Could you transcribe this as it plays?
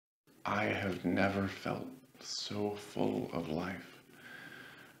I have never felt so full of life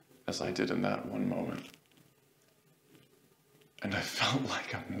as I did in that one moment. And I felt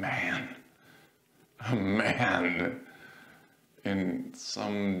like a man in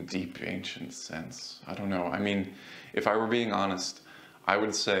some deep ancient sense. I don't know. I mean, if I were being honest, I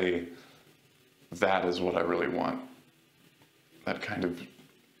would say that is what I really want. That kind of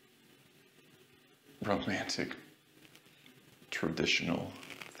romantic, traditional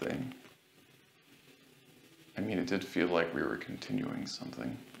thing. I mean, it did feel like we were continuing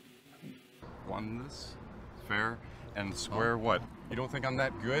something. Oneness, fair and square. What? You don't think I'm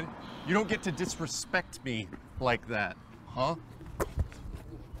that good? You don't get to disrespect me like that, huh?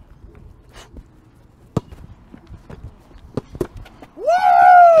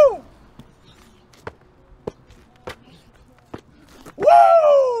 Woo!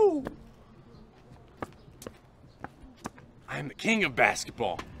 Woo! I'm the king of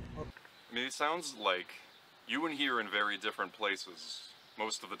basketball. I mean, it sounds like you and he are in very different places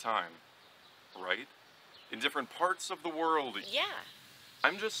most of the time, right? In different parts of the world. Yeah.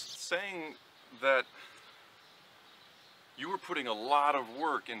 I'm just saying that you were putting a lot of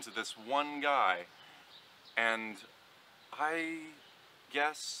work into this one guy, and I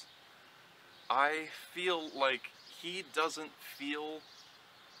guess I feel like he doesn't feel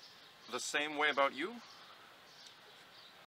the same way about you.